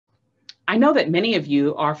I know that many of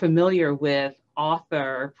you are familiar with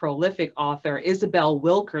prolific author Isabel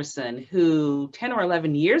Wilkerson, who 10 or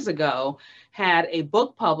 11 years ago had a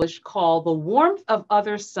book published called The Warmth of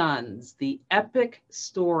Other Suns, the epic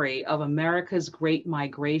story of America's Great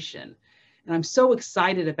Migration. And I'm so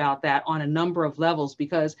excited about that on a number of levels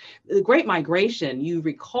because the Great Migration, you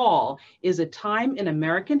recall, is a time in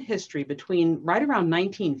American history between right around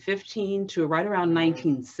 1915 to right around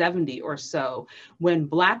 1970 or so, when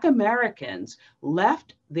Black Americans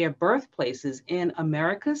left their birthplaces in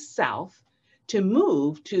America's South to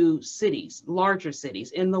move to cities, larger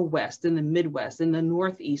cities in the West, in the Midwest, in the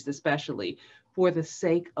Northeast especially, for the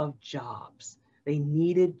sake of jobs. They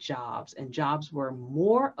needed jobs, and jobs were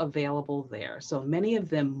more available there. So many of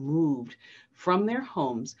them moved from their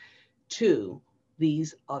homes to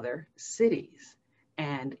these other cities.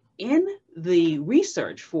 And in the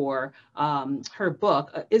research for her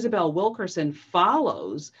book, Isabel Wilkerson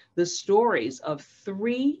follows the stories of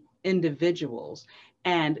three individuals.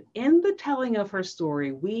 And in the telling of her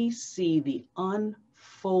story, we see the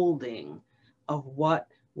unfolding of what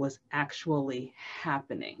was actually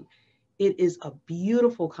happening. It is a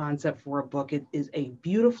beautiful concept for a book. It is a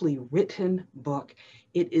beautifully written book.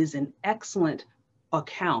 It is an excellent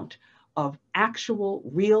account of actual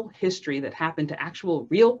real history that happened to actual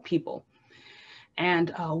real people.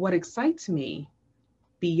 And what excites me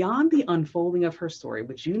beyond the unfolding of her story,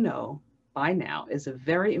 which you know by now is a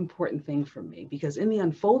very important thing for me, because in the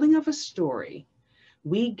unfolding of a story,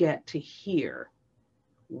 we get to hear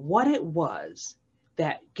what it was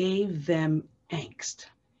that gave them angst.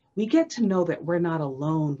 We get to know that we're not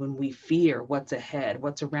alone when we fear what's ahead,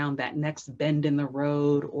 what's around that next bend in the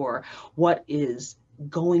road, or what is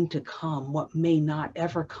going to come, what may not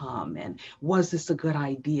ever come, and was this a good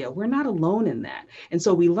idea? We're not alone in that. And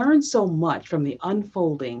so we learn so much from the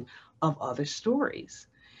unfolding of other stories.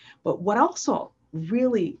 But what also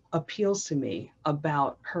really appeals to me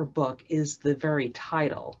about her book is the very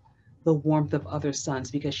title, The Warmth of Other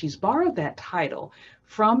Suns, because she's borrowed that title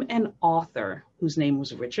from an author whose name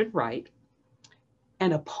was Richard Wright,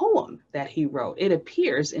 and a poem that he wrote. It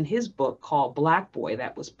appears in his book called Black Boy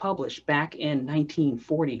that was published back in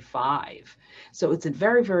 1945. So it's a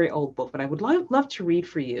very, very old book, but I would love to read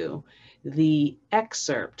for you the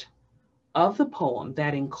excerpt of the poem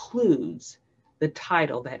that includes the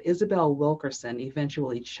title that Isabel Wilkerson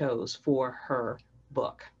eventually chose for her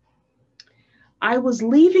book. I was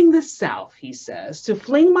leaving the South, he says, to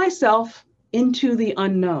fling myself into the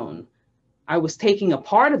unknown. I was taking a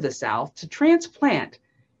part of the South to transplant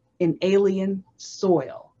in alien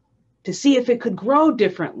soil, to see if it could grow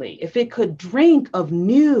differently, if it could drink of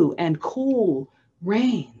new and cool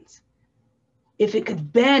rains, if it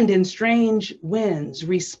could bend in strange winds,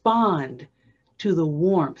 respond to the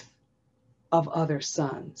warmth of other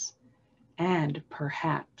suns, and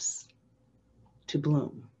perhaps to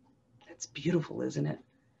bloom. That's beautiful, isn't it?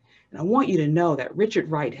 And I want you to know that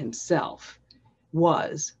Richard Wright himself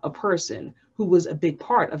was a person who was a big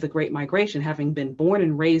part of the Great Migration, having been born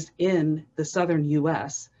and raised in the southern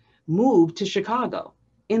US, moved to Chicago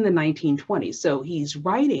in the 1920s. So he's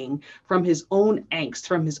writing from his own angst,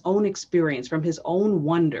 from his own experience, from his own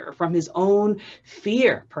wonder, from his own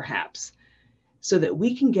fear, perhaps, so that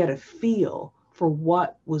we can get a feel for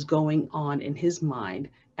what was going on in his mind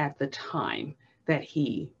at the time that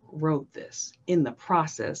he wrote this in the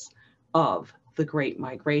process of the Great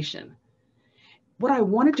Migration. What I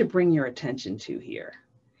wanted to bring your attention to here,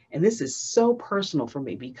 and this is so personal for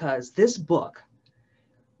me because this book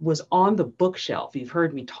was on the bookshelf you've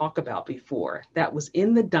heard me talk about before, that was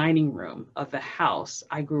in the dining room of the house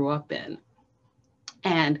I grew up in.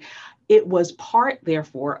 And it was part,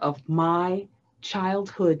 therefore, of my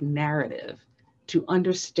childhood narrative to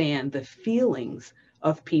understand the feelings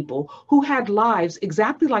of people who had lives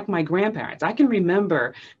exactly like my grandparents. I can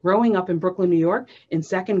remember growing up in Brooklyn, New York. In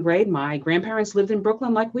second grade, my grandparents lived in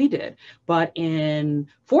Brooklyn like we did. But in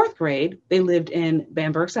fourth grade, they lived in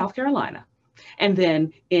Bamberg, South Carolina. And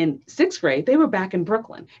then in sixth grade, they were back in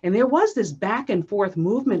Brooklyn. And there was this back and forth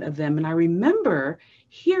movement of them. And I remember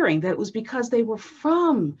hearing that it was because they were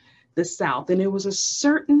from the South. And there was a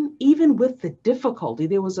certain, even with the difficulty,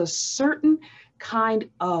 there was a certain kind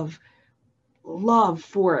of love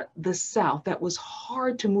for the South that was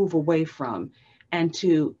hard to move away from and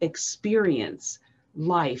to experience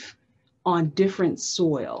life on different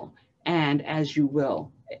soil. And as you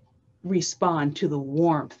will, respond to the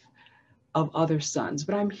warmth of other suns.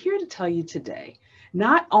 But I'm here to tell you today,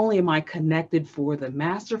 not only am I connected for the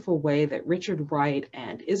masterful way that Richard Wright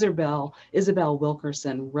and Isabel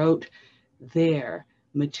Wilkerson wrote their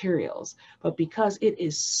materials, but because it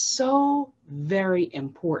is so very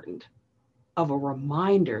important of a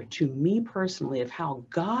reminder to me personally of how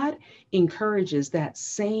God encourages that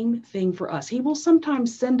same thing for us. He will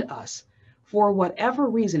sometimes send us for whatever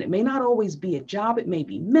reason. It may not always be a job, it may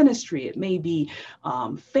be ministry, it may be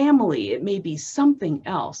family, it may be something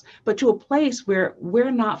else, but to a place where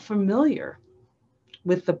we're not familiar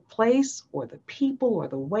with the place or the people or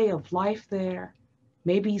the way of life there.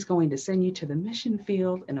 Maybe he's going to send you to the mission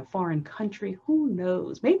field in a foreign country. Who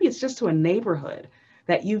knows? Maybe it's just to a neighborhood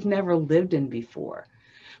that you've never lived in before.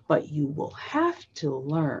 But you will have to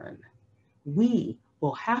learn. We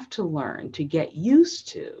will have to learn to get used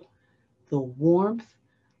to the warmth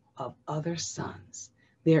of other suns.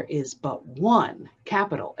 There is but one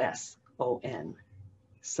capital S-O-N,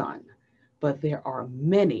 sun, but there are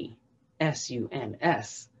many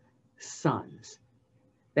S-U-N-S, suns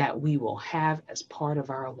that we will have as part of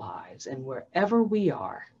our lives. And wherever we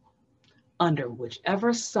are, under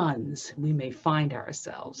whichever suns we may find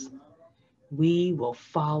ourselves, we will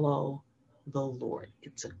follow the Lord.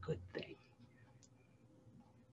 It's a good thing.